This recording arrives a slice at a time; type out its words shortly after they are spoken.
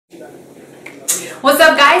What's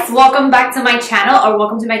up, guys? Welcome back to my channel, or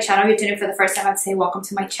welcome to my channel. If you're tuning in for the first time, I'd say welcome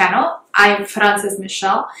to my channel. I'm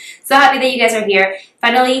Francessmichelle. So happy that you guys are here.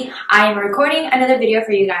 Finally, I am recording another video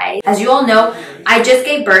for you guys. As you all know, I just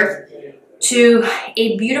gave birth to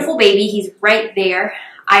a beautiful baby. He's right there.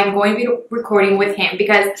 I'm going to be recording with him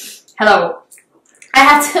because, hello, I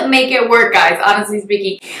have to make it work, guys, honestly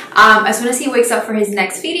speaking. As soon as he wakes up for his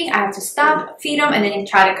next feeding, I have to stop, feed him, and then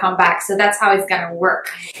try to come back. So that's how it's gonna work.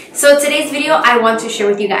 So today's video, I want to share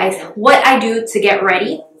with you guys what I do to get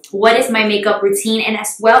ready, what is my makeup routine, and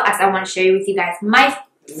as well as I want to share with you guys my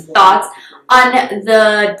thoughts on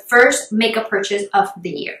the first makeup purchase of the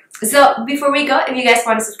year. So before we go, if you guys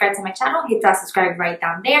want to subscribe to my channel, hit that subscribe right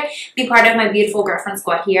down there. Be part of my beautiful girlfriend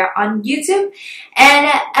squad here on YouTube.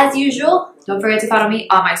 And as usual, don't forget to follow me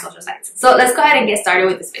on my social sites. So let's go ahead and get started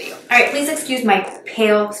with this video. Alright, please excuse my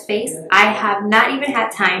pale face. I have not even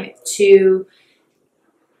had time to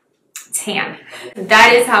tan.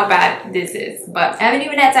 That is how bad this is. But I haven't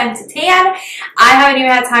even had time to tan. I haven't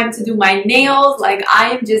even had time to do my nails. Like, I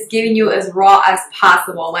am just giving you as raw as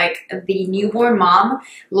possible. Like, the newborn mom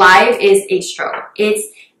life is a struggle. It's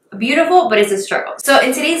beautiful, but it's a struggle. So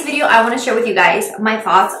in today's video, I want to share with you guys my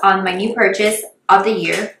thoughts on my new purchase of the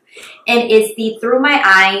year. And it's the Through My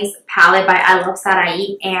Eyes palette by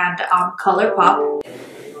ILUVSARRAIHH and Colourpop.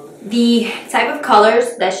 The type of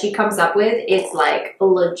colors that she comes up with, it's like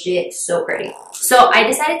legit so pretty. So I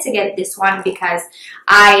decided to get this one because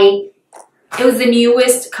it was the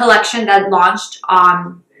newest collection that launched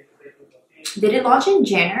did it launch in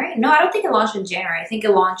January? No, I don't think it launched in January. I think it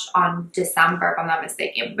launched on December, if I'm not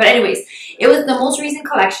mistaken. But anyways, it was the most recent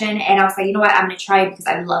collection, and I was like, you know what, I'm gonna try it because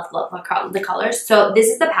I love the colors. So this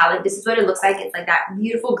is the palette. This is what it looks like. It's like that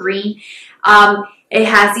beautiful green. It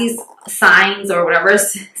has these signs or whatever,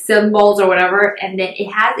 symbols or whatever, and then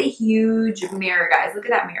it has a huge mirror, guys. Look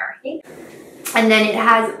at that mirror. Okay? And then it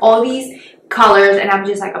has all these colors, and I'm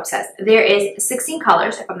just like obsessed. There is 16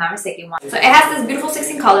 colors, if I'm not mistaken. So it has this beautiful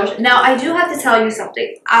 16 colors. Now I do have to tell you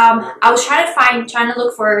something. I was trying to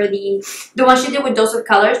look for the one she did with Dose of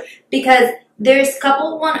Colors, because there's a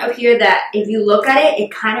couple one up here that if you look at it,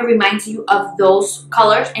 it kind of reminds you of those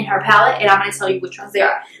colors in her palette, and I'm going to tell you which ones they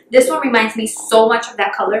are. This one reminds me so much of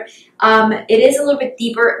that color. It is a little bit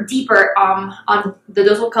deeper on the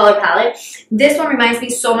Dose of Color palette. This one reminds me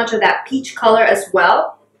so much of that peach color as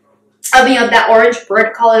well. I mean, of that orange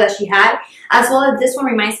bird color that she had, as well as this one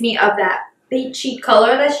reminds me of that beachy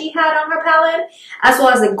color that she had on her palette, as well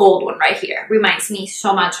as the gold one right here. Reminds me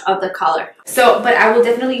so much of the color. So, but I will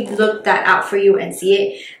definitely look that out for you and see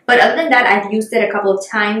it. But other than that, I've used it a couple of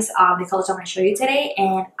times, the colors I'm going to show you today,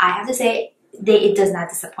 and I have to say, it does not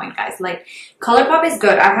disappoint, guys. Like, Colourpop is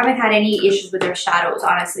good. I haven't had any issues with their shadows,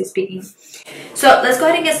 honestly speaking. So let's go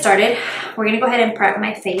ahead and get started. We're going to go ahead and prep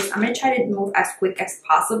my face. I'm going to try to move as quick as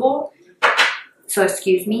possible. So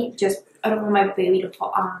excuse me, just I don't want my baby to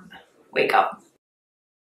fall wake up.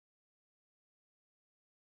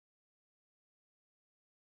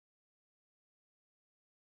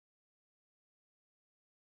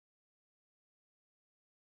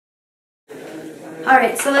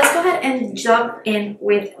 Alright, so let's go ahead and jump in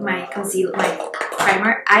with my concealer, my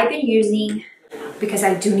primer. I've been using, because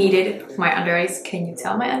I do need it, my under eyes. Can you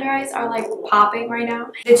tell my under eyes are like popping right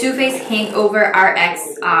now? The Too Faced Hangover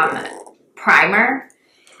RX primer,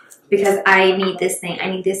 because I need this thing. I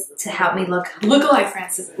need this to help me look like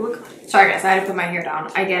Frances. Sorry guys, I had to put my hair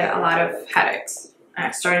down. I get a lot of headaches.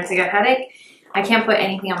 I'm starting to get a headache. I can't put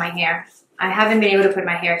anything on my hair. I haven't been able to put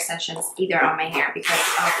my hair extensions either on my hair because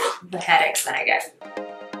of the headaches that I get.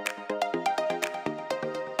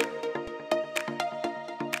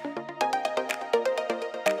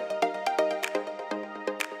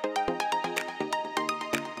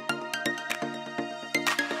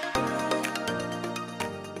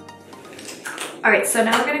 Alright, so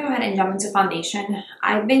now we're going to go ahead and jump into foundation.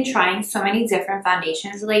 I've been trying so many different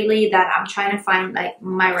foundations lately that I'm trying to find like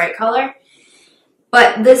my right color.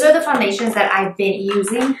 But these are the foundations that I've been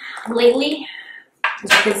using lately. As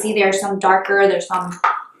you can see, there's some darker, there's some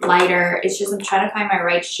lighter. It's just I'm trying to find my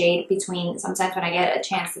right shade between sometimes when I get a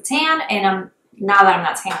chance to tan and now that I'm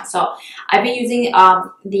not tan. So I've been using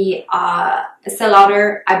the Estee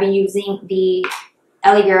Lauder. I've been using the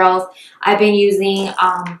LA Girls. I've been using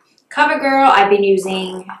CoverGirl. I've been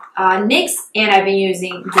using NYX, and I've been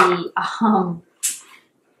using the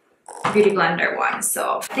Beauty Blender one.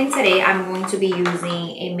 So I think today I'm going to be using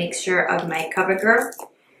a mixture of my CoverGirl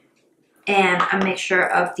and a mixture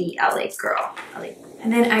of the LA Girl.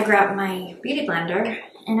 And then I grab my Beauty Blender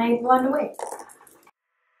and I blend away.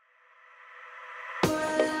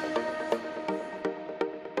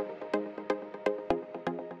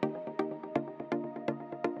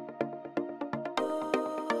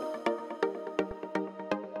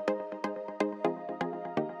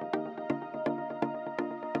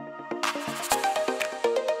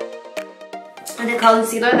 the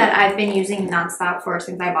concealer that I've been using nonstop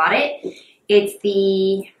since I bought it. It's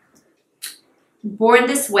the Born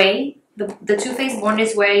This Way, the Too Faced Born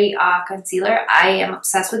This Way concealer. I am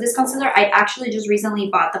obsessed with this concealer. I actually just recently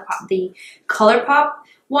bought the Colourpop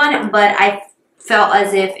one, but I felt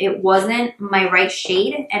as if it wasn't my right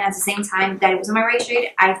shade, and at the same time that it wasn't my right shade,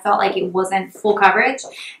 I felt like it wasn't full coverage.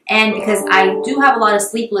 And because I do have a lot of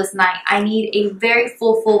sleepless night, I need a very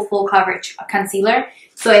full coverage concealer,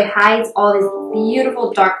 so it hides all these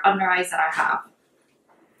beautiful dark under eyes that I have.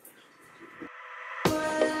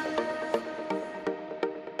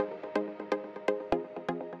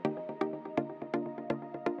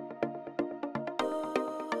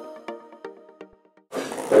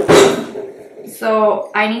 So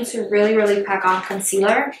I need to really pack on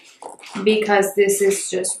concealer because this is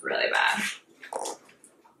just really bad.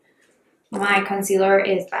 My concealer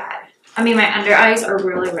is bad. I mean, my under eyes are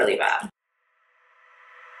really bad.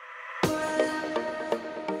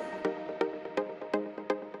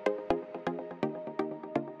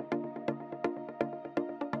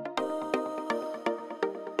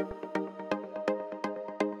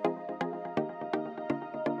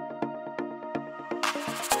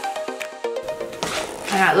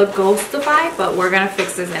 I look ghostified, but we're gonna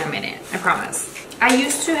fix this in a minute, I promise. I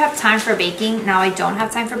used to have time for baking. Now I don't have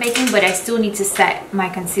time for baking, but I still need to set my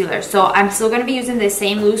concealer. So I'm still gonna be using the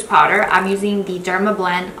same loose powder. I'm using the Derma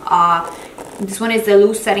Blend. This one is the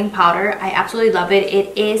loose setting powder. I absolutely love it.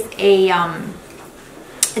 It is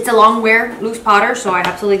it's a long wear loose powder, so I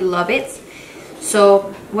absolutely love it.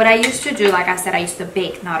 So what I used to do, like I said, I used to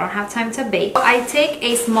bake. Now I don't have time to bake. I take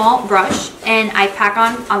a small brush and I pack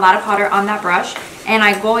on a lot of powder on that brush, and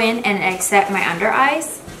I go in and I set my under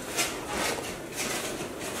eyes.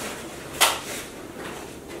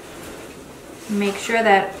 Make sure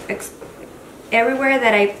that everywhere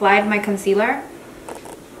that I applied my concealer,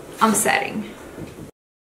 I'm setting.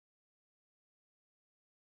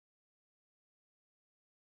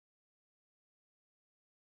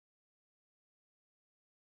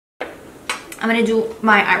 I'm gonna do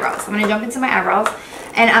my eyebrows. I'm gonna jump into my eyebrows,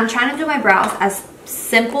 and I'm trying to do my brows as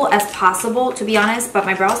simple as possible, to be honest, but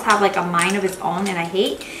my brows have like a mind of its own and I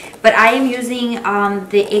hate. But I am using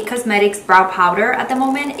the IT Cosmetics brow powder at the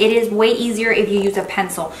moment. It is way easier if you use a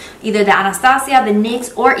pencil, either the Anastasia, the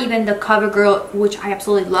NYX, or even the CoverGirl, which I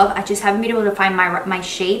absolutely love. I just haven't been able to find my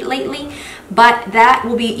shade lately, but that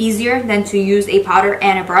will be easier than to use a powder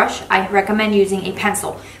and a brush. I recommend using a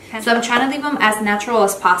pencil. So I'm trying to leave them as natural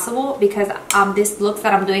as possible because these looks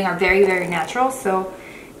that I'm doing are very natural. So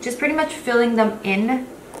just pretty much filling them in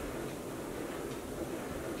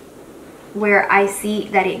where I see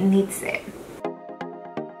that it needs it.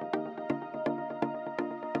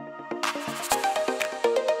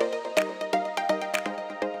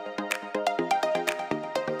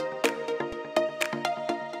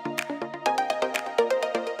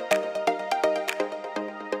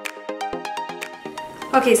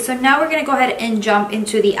 Okay, so now we're gonna go ahead and jump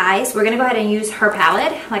into the eyes. We're gonna go ahead and use her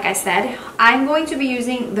palette. Like I said, I'm going to be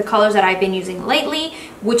using the colors that I've been using lately,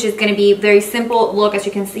 which is gonna be a very simple look. As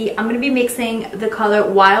you can see, I'm gonna be mixing the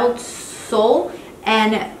color Wild Soul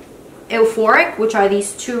and Euphoric, which are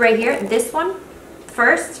these two right here. This one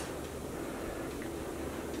first,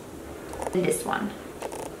 and this one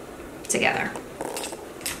together.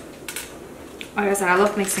 Like I said, I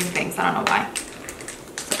love mixing things. I don't know why.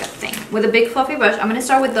 Thing. With a big fluffy brush, I'm going to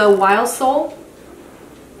start with the Wild Soul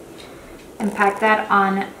and pack that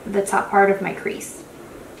on the top part of my crease.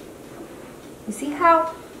 You see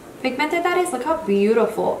how pigmented that is? Look how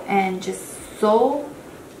beautiful and just so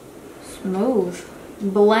smooth.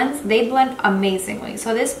 They blend amazingly.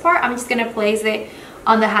 So this part, I'm just going to place it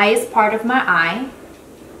on the highest part of my eye.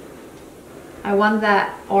 I want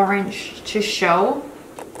that orange to show,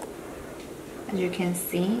 as you can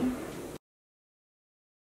see.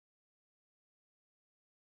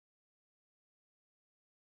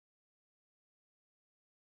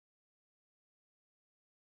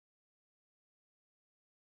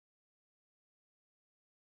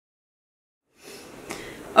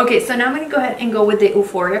 Okay, so now I'm going to go ahead and go with the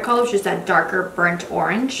Euphoria color, which is that darker burnt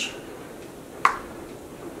orange.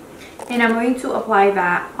 And I'm going to apply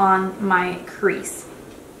that on my crease.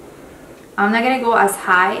 I'm not going to go as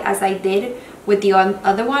high as I did with the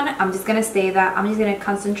other one. I'm just going to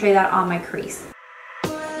concentrate that on my crease.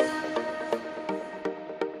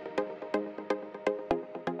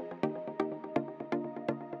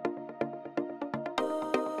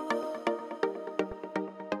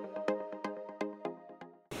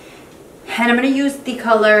 And I'm going to use the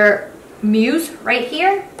color Muse right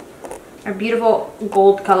here. A beautiful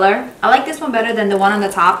gold color. I like this one better than the one on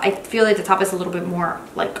the top. I feel like the top is a little bit more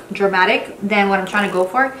like dramatic than what I'm trying to go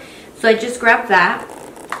for. So I just grabbed that.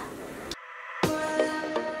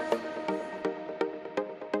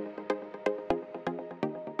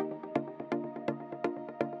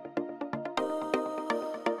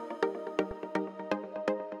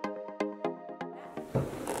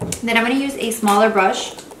 Then I'm going to use a smaller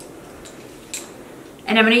brush.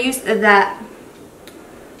 And I'm going to use that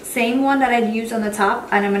same one that I used on the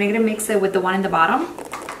top, and I'm going to mix it with the one in the bottom,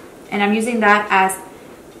 and I'm using that as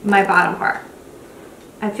my bottom part.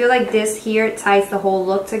 I feel like this here ties the whole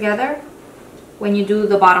look together when you do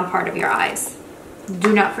the bottom part of your eyes.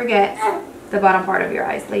 Do not forget the bottom part of your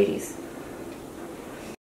eyes, ladies.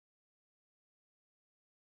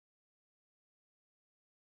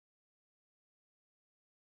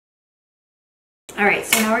 Alright,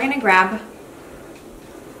 so now we're going to grab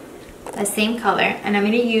the same color, and I'm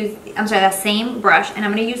going to use, that same brush, and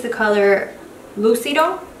I'm going to use the color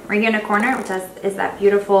Lucido right here in the corner, which is that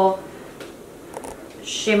beautiful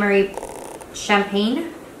shimmery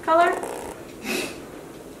champagne color.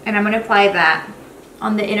 And I'm going to apply that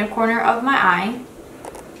on the inner corner of my eye.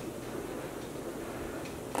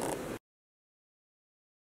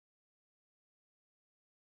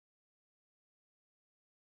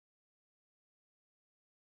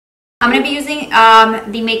 I'm going to be using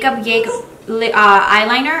the Makeup Geek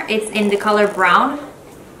eyeliner. It's in the color brown.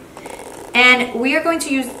 And we are going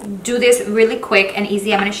to do this really quick and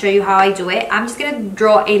easy. I'm going to show you how I do it. I'm just going to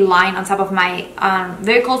draw a line on top of my,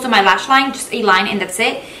 very close to my lash line, just a line, and that's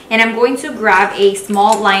it. And I'm going to grab a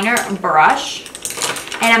small liner brush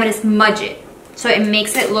and I'm going to smudge it so it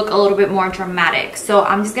makes it look a little bit more dramatic. So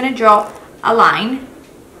I'm just going to draw a line.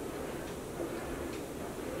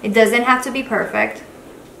 It doesn't have to be perfect.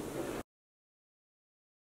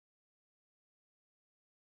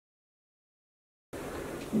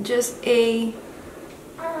 Just a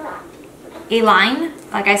line.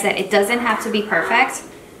 Like I said, it doesn't have to be perfect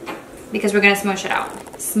because we're gonna smudge it out.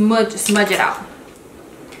 Smudge it out.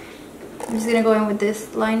 I'm just gonna go in with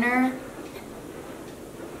this liner.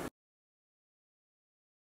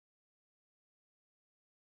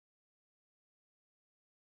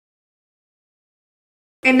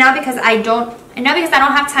 And now because I don't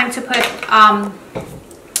have time to put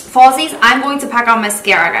falsies, I'm going to pack on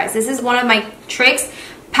mascara, guys. This is one of my tricks.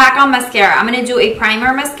 Pack on mascara. I'm going to do a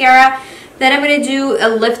primer mascara, then I'm going to do a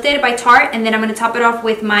Lifted by Tarte, and then I'm going to top it off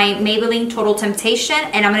with my Maybelline Total Temptation,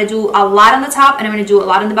 and I'm going to do a lot on the top and I'm going to do a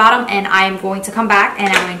lot on the bottom, and I'm going to come back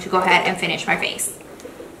and I'm going to go ahead and finish my face.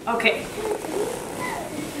 Okay.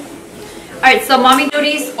 Alright, so mommy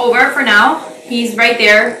duty's over for now. He's right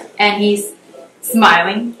there and he's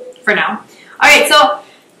smiling for now. Alright, so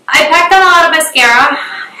I packed on a lot of mascara,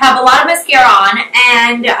 have a lot of mascara on,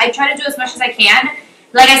 and I try to do as much as I can.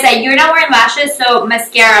 Like I said, you're not wearing lashes, so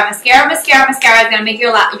mascara is gonna make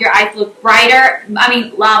your eyes look brighter,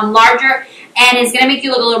 larger, and it's gonna make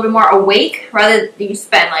you look a little bit more awake rather than you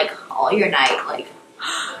spend like all your night like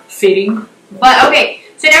fitting. But okay,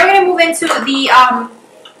 so now we're gonna move into the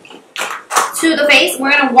face.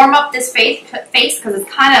 We're gonna warm up this face because it's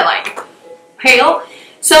kind of like pale.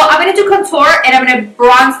 So I'm gonna do contour and I'm gonna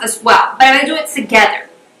bronze as well, but I'm gonna do it together.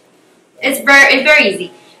 It's very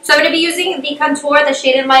easy. So I'm going to be using the contour, the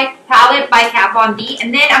Shade in My palette by Kat Von D,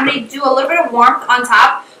 and then I'm going to do a little bit of warmth on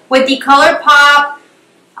top with the Colourpop.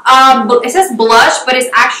 It says blush, but it's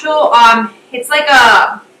actual. It's like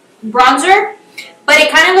a bronzer, but it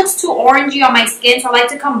kind of looks too orangey on my skin, so I like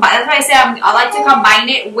to combine. That's why I said I like to combine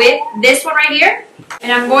it with this one right here.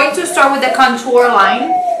 And I'm going to start with the contour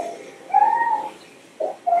line.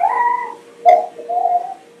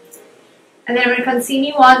 And then I'm going to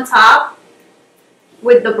continue on top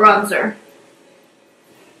with the bronzer.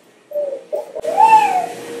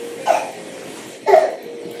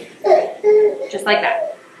 Just like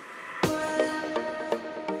that.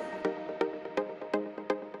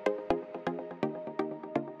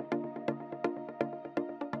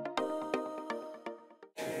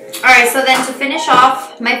 Alright, so then to finish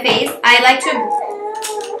off my face, I like to...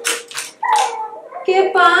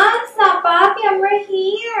 ¿Qué pasa, papi? I'm right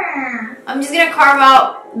here. I'm just gonna carve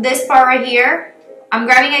out this part right here. I'm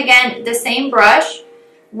grabbing again the same brush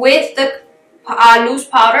with the loose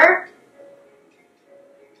powder,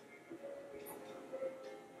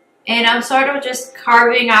 and I'm sort of just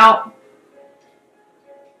carving out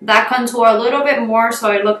that contour a little bit more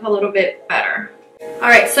so it looks a little bit better.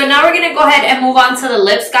 Alright, so now we're going to go ahead and move on to the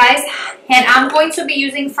lips, guys, and I'm going to be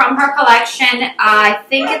using from her collection, I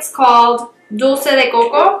think it's called Dulce de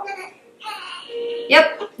Coco.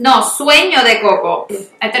 Yep. No, Sueño de Coco.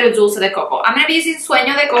 I thought it was Dulce de Coco. I'm going to be using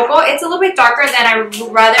Sueño de Coco. It's a little bit darker than I would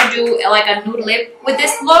rather do like a nude lip with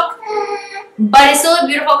this look. But it's still a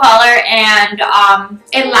beautiful color and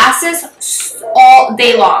it lasts all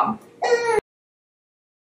day long.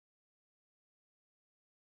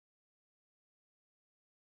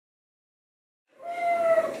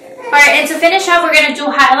 Alright, and to finish up, we're going to do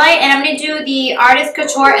highlight. And I'm going to do the Artist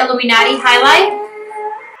Couture Illuminati highlight.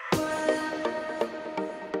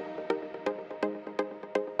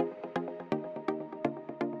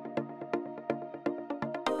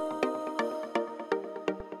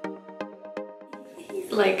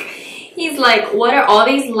 He's like, what are all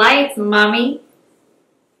these lights, mommy?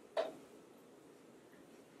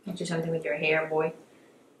 Can't do something with your hair, boy.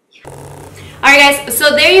 Alright guys,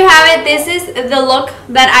 so there you have it. This is the look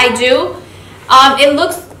that I do. It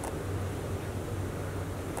looks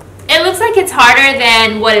like it's harder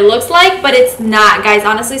than what it looks like, but it's not, guys.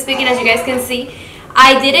 Honestly speaking, as you guys can see,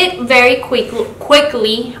 I did it very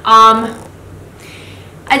quickly.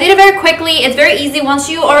 I did it very quickly. It's very easy. Once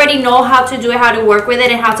you already know how to do it, how to work with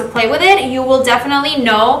it, and how to play with it, you will definitely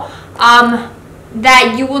know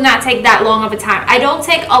that you will not take that long of a time. I don't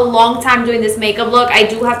take a long time doing this makeup look. I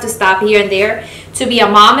do have to stop here and there to be a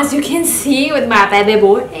mom, as you can see with my baby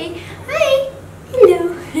boy. Hey, hi,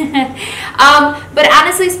 hello. But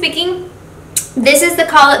honestly speaking, this is the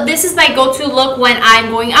color. This is my go-to look when I'm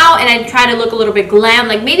going out and I try to look a little bit glam,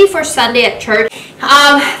 like maybe for Sunday at church.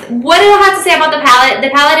 What do I have to say about the palette? The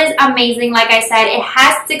palette is amazing. Like I said, it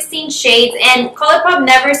has 16 shades, and Colourpop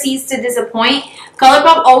never ceases to disappoint.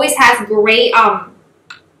 Colourpop always has great,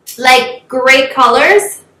 like great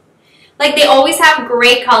colors. Like they always have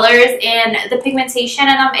great colors, and the pigmentation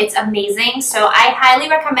in them, it's amazing. So I highly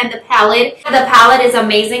recommend the palette. The palette is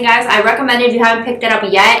amazing, guys. I recommend it if you haven't picked it up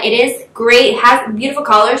yet. It is great. It has beautiful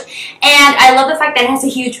colors, and I love the fact that it has a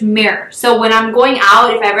huge mirror. So when I'm going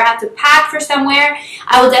out, if I ever have to pack for somewhere,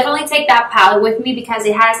 I will definitely take that palette with me because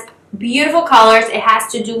it has beautiful colors. It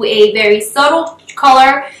has to do a very subtle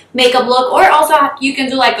color makeup look, or also you can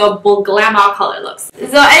do like a glam out color looks. So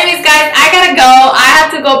anyways guys, I gotta go. I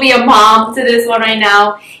have to go be a mom to this one right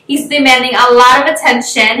now. He's demanding a lot of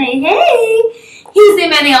attention. Hey, he's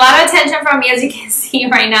demanding a lot of attention from me, as you can see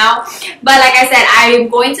right now. But like I said, I'm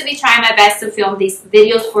going to be trying my best to film these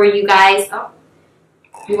videos for you guys. Oh,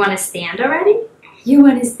 you want to stand already? You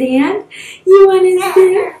want to stand? You want to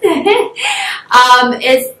stand?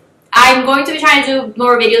 I'm going to be trying to do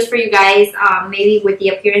more videos for you guys, maybe with the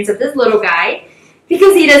appearance of this little guy,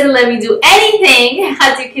 because he doesn't let me do anything,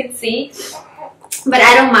 as you can see. But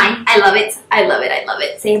I don't mind. I love it. I love it. I love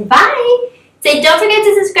it. Say bye. Say, don't forget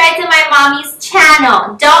to subscribe to my mommy's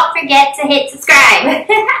channel. Don't forget to hit subscribe.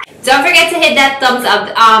 Don't forget to hit that thumbs up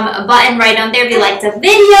button right on there if you liked the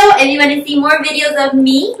video. If you want to see more videos of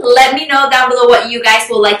me, let me know down below what you guys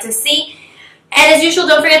would like to see. And as usual,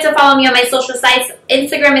 don't forget to follow me on my social sites.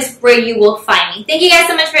 Instagram is where you will find me. Thank you guys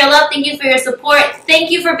so much for your love. Thank you for your support. Thank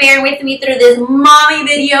you for bearing with me through this mommy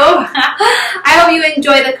video. I hope you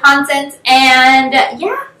enjoy the content. And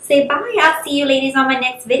yeah, say bye. I'll see you ladies on my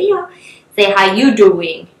next video. Say, how you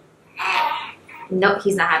doing? No,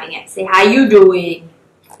 he's not having it. Say, how you doing?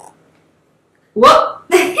 Whoop.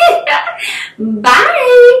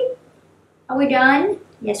 Bye. Are we done?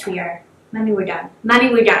 Yes, we are. Mommy, we're done. Mommy,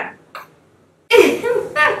 we're done.